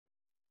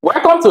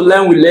Welcome to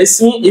Learn with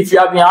Lesson. If you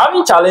have been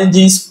having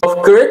challenges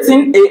of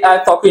creating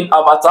AI talking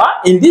avatar,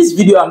 in this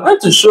video I'm going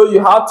to show you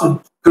how to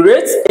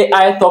create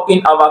AI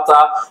talking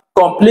avatar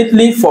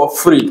completely for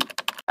free.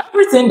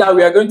 Everything that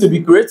we are going to be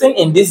creating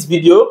in this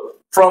video,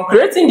 from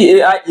creating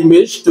the AI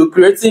image to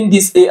creating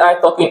this AI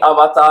talking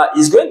avatar,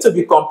 is going to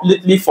be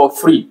completely for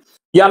free.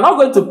 You are not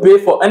going to pay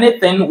for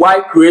anything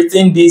while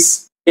creating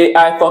this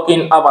AI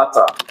talking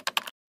avatar.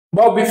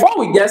 But before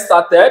we get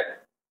started,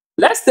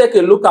 let's take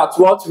a look at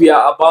what we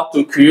are about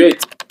to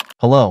create.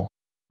 Hello,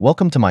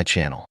 welcome to my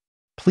channel.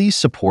 Please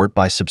support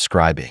by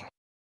subscribing.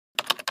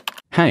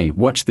 Hey,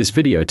 watch this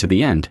video to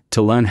the end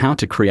to learn how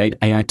to create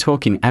AI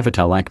talking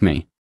avatar like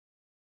me.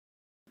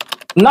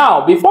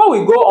 Now, before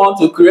we go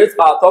on to create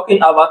our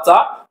talking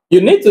avatar,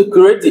 you need to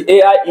create the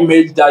AI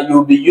image that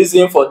you'll be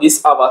using for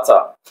this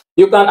avatar.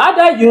 You can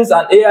either use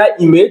an AI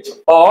image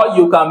or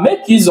you can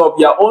make use of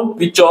your own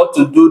picture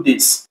to do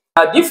this.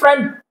 There are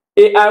different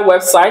AI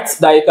websites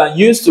that you can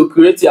use to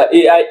create your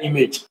AI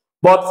image.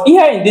 But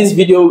here in this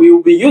video, we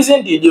will be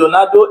using the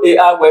Leonardo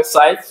AI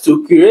website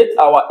to create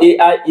our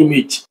AI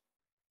image.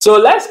 So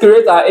let's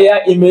create our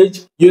AI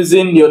image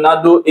using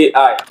Leonardo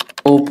AI.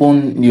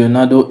 Open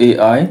Leonardo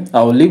AI.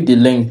 I will leave the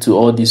link to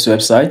all this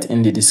website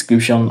in the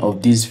description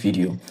of this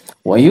video.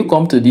 When you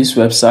come to this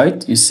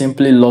website, you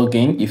simply log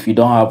in if you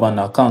don't have an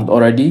account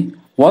already.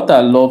 What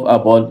I love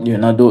about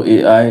Leonardo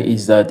AI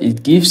is that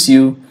it gives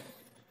you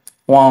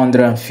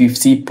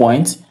 150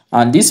 points,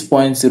 and these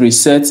points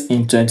reset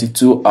in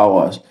 22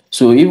 hours.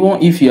 So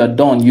even if you are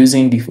done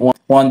using the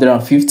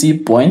 150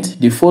 points,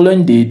 the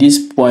following day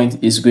this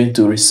point is going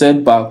to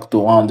reset back to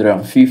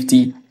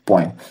 150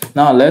 points.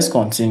 Now let's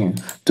continue.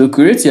 To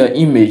create your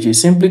image, you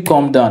simply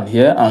come down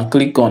here and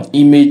click on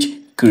image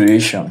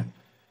creation.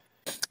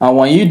 And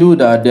when you do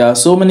that, there are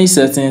so many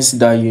settings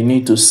that you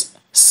need to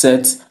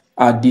set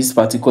at this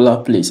particular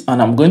place,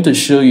 and I'm going to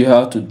show you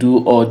how to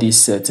do all these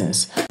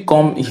settings.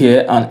 Come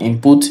here and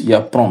input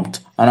your prompt,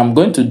 and I'm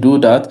going to do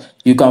that.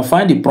 You can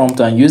find the prompt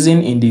I'm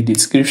using in the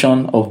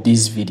description of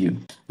this video.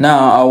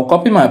 Now I'll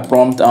copy my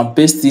prompt and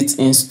paste it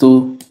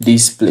into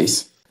this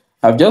place.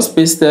 I've just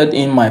pasted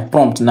in my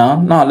prompt.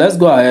 Now let's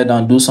go ahead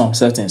and do some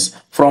settings.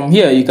 From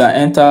here you can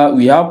enter,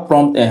 we have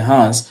prompt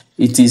enhance.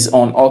 It is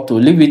on auto,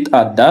 leave it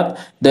at that.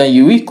 Then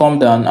you will come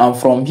down, and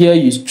from here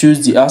you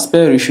choose the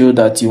aspect ratio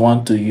that you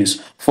want to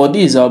use. For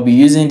this I'll be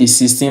using the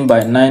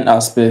 16:9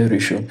 aspect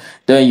ratio.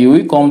 Then you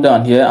will come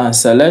down here and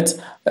select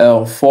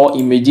 4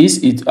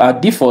 images.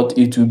 At default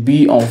it will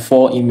be on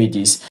 4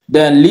 images.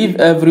 Then leave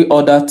every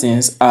other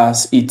things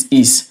as it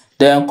is.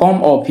 Then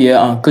come up here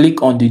and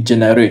click on the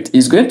generate.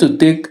 It's going to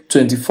take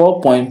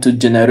 24 points to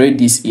generate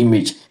this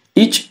image.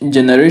 Each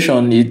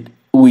generation it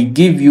will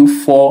give you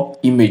 4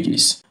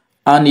 images.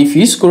 And if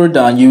you scroll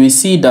down, you will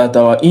see that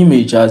our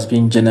image has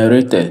been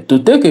generated. To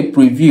take a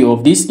preview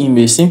of this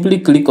image, simply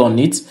click on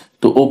it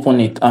to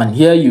open it, and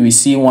here you will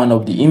see one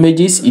of the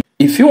images.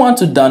 If you want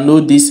to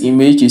download this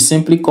image, you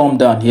simply come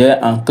down here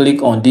and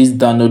click on this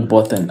download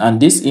button, and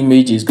this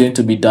image is going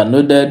to be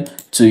downloaded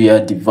to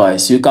your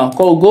device. You can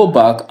go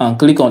back and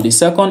click on the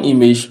second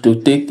image to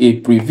take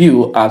a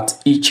preview at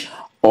each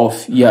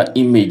of your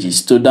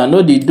images. To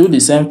download it, do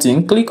the same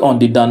thing. Click on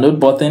the download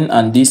button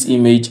and this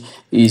image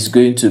is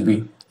going to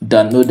be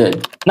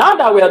downloaded. Now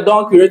that we are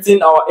done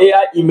creating our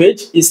AI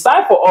image, it's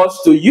time for us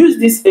to use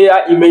this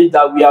AI image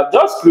that we have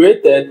just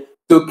created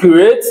to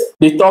create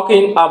the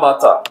talking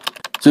avatar.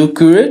 To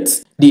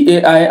create the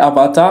AI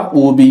avatar,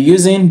 we'll be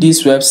using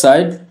this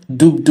website,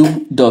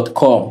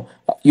 dubdub.com.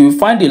 You will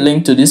find the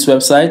link to this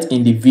website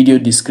in the video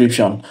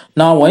description.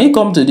 Now when you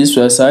come to this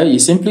website, you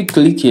simply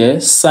click here,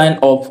 sign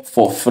up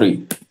for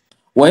free.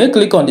 When you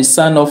click on the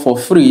sign up for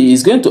free,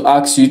 it's going to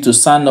ask you to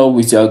sign up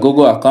with your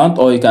Google account,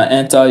 or you can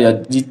enter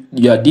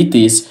your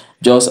details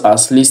just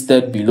as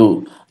listed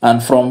below.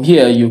 And from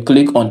here, you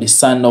click on the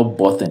sign up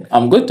button.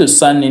 I'm going to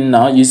sign in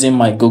now using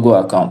my Google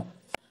account.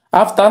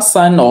 After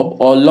sign up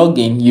or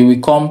login, you will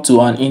come to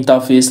an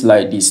interface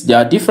like this. There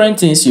are different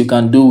things you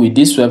can do with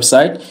this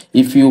website.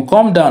 If you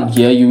come down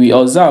here, you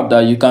will observe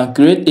that you can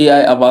create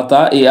AI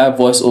avatar, AI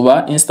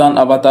voiceover, instant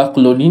avatar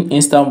cloning,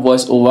 instant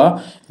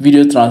voiceover,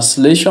 video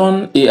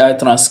translation, AI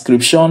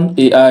transcription,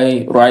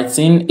 AI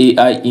writing,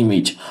 AI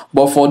image.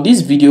 But for this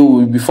video,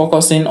 we'll be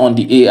focusing on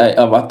the AI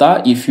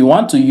avatar. If you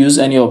want to use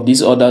any of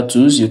these other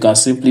tools, you can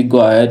simply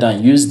go ahead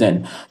and use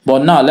them.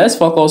 But now let's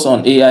focus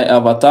on AI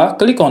avatar.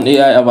 Click on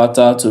AI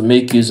avatar to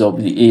make use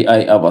of the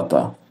AI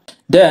avatar.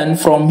 Then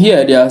from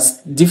here, there's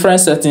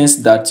different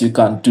settings that you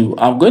can do.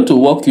 I'm going to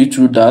walk you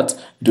through that.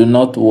 Do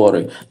not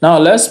worry. Now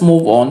let's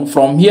move on.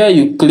 From here,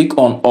 you click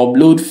on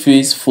upload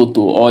face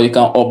photo, or you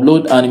can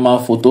upload animal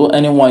photo.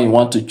 Anyone you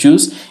want to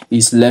choose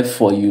is left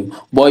for you.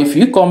 But if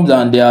you come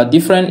down, there are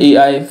different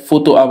AI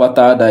photo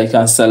avatar that you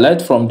can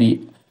select from the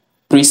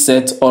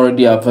preset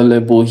already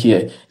available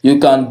here. You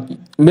can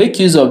make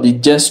use of the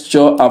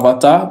gesture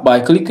avatar.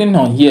 By clicking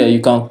on here, you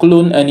can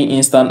clone any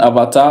instant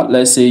avatar.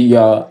 Let's say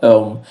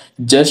your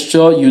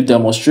gesture you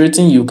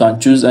demonstrating, you can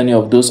choose any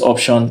of those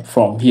options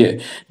from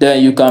here.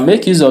 Then you can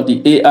make use of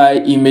the AI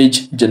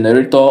image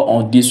generator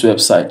on this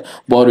website.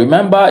 But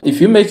remember,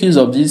 if you make use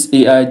of this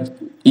AI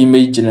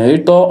image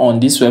generator on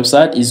this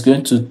website, it's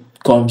going to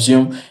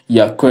consume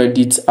your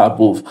credits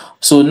above.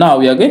 So now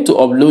we are going to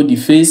upload the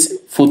face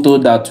photo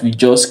that we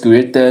just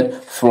created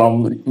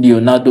from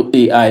Leonardo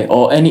AI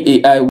or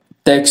any AI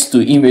text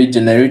to image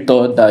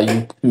generator that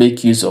you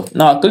make use of.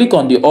 Now click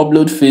on the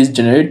upload face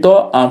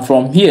generator, and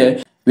from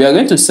here we are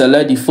going to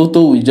select the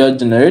photo we just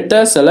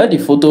generated. Select the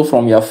photo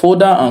from your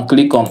folder and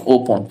click on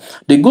open.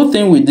 The good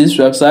thing with this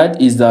website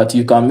is that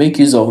you can make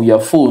use of your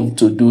phone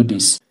to do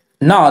this.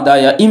 Now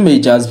that your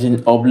image has been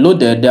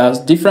uploaded, there's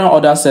different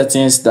other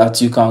settings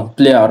that you can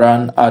play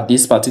around at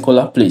this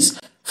particular place.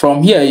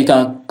 From here, you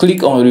can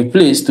click on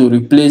replace to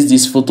replace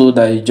this photo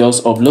that you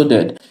just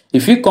uploaded.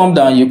 If you come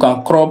down, you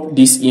can crop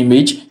this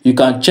image, you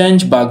can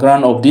change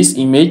background of this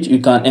image, you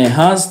can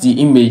enhance the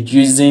image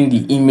using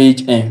the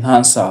image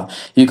enhancer.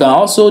 You can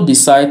also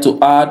decide to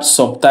add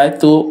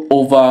subtitle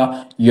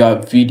over your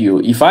video.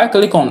 If I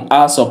click on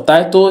add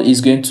subtitle,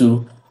 it's going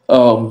to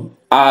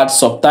add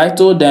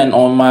subtitle. Then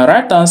on my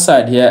right hand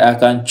side here, I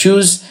can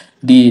choose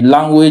the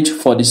language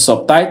for the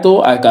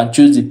subtitle. I can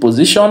choose the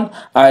position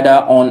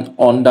either on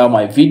under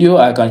my video.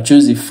 I can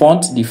choose the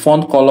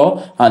font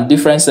color, and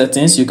different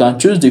settings. You can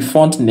choose the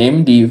font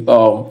name,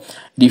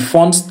 the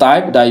font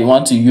type that you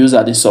want to use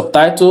at the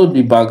subtitle,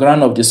 the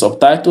background of the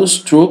subtitle,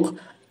 stroke,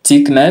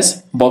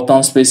 thickness,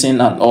 button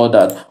spacing, and all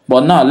that.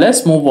 But now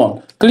let's move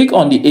on. Click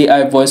on the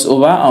AI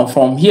voiceover, and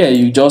from here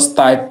you just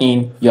type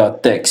in your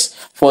text.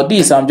 For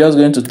this, I'm just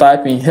going to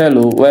type in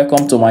hello,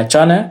 welcome to my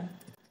channel.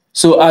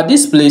 So at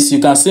this place,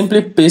 you can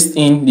simply paste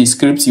in the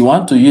script you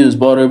want to use,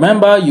 but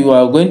remember you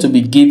are going to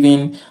be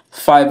given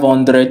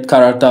 500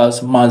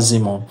 characters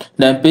maximum.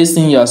 Then paste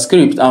in your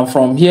script, and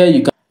from here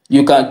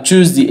you can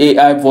choose the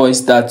AI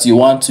voice that you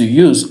want to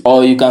use,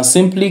 or you can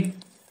simply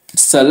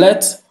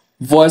select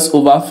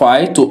voiceover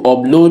file to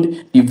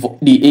upload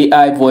the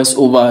AI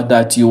voiceover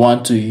that you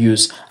want to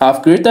use.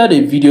 I've created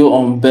a video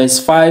on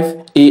best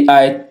 5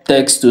 AI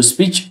text to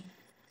speech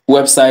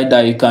website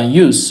that you can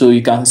use, so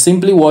you can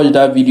simply watch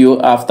that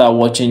video after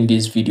watching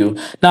this video.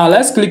 Now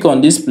let's click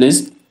on this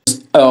place,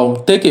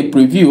 take a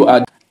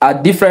preview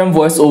at different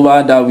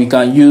voiceover that we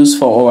can use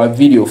for our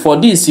video. For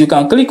this, you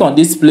can click on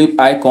this play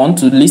icon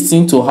to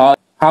listen to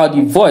how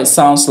the voice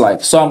sounds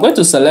like. So I'm going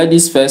to select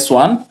this first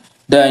one.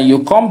 Then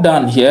you come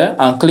down here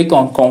and click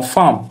on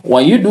confirm.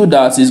 When you do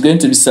that, it's going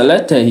to be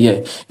selected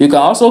here. You can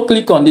also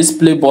click on this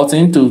play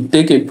button to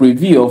take a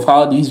preview of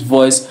how this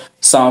voice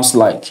sounds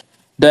like.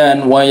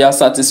 Then when you are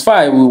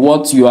satisfied with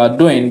what you are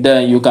doing,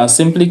 then you can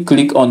simply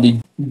click on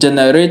the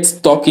generate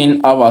talking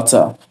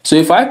avatar. So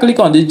if I click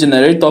on this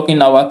generate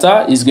talking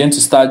avatar, it's going to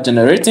start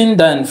generating.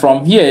 Then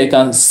from here you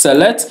can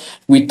select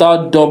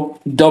without dub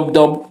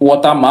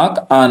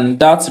watermark, and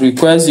that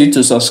requires you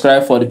to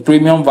subscribe for the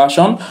premium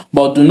version.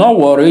 But do not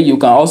worry, you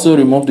can also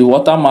remove the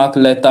watermark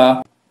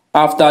later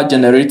after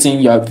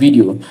generating your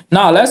video.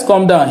 Now let's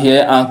come down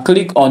here and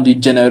click on the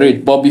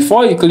generate. But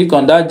before you click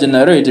on that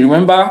generate,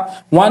 remember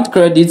 1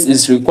 credit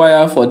is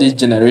required for this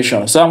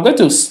generation. So I'm going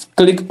to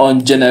click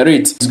on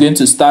generate. It's going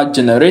to start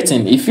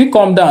generating. If you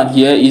come down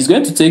here, it's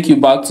going to take you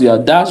back to your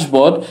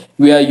dashboard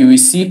where you will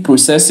see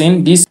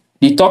processing.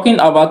 The talking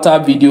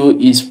avatar video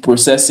is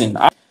processing.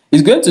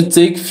 It's going to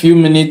take few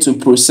minutes to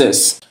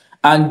process.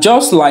 And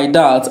just like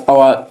that,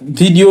 our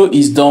video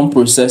is done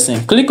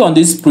processing. Click on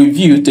this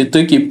preview to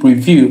take a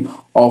preview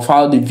of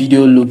how the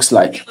video looks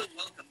like. Hello,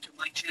 welcome to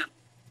my channel.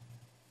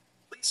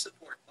 Please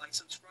support by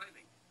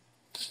subscribing.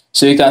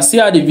 So you can see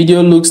how the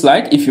video looks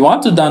like. If you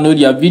want to download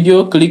your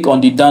video, click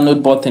on the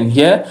download button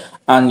here,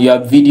 and your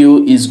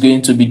video is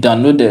going to be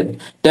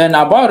downloaded. Then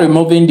about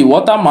removing the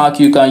watermark,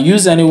 you can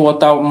use any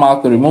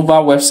watermark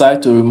remover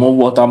website to remove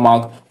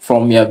watermark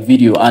from your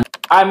video. And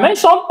I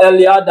mentioned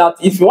earlier that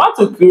if you want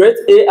to create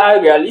AI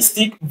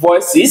realistic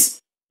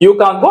voices, you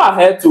can go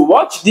ahead to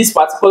watch this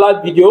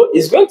particular video.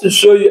 It's going to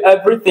show you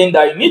everything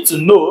that you need to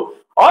know,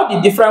 all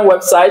the different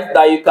websites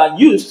that you can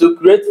use to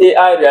create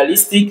AI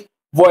realistic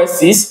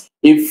voices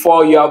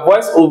for your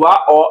voiceover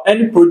or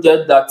any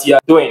project that you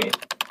are doing.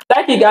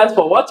 Thank you guys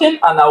for watching,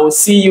 and I will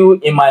see you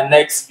in my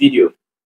next video.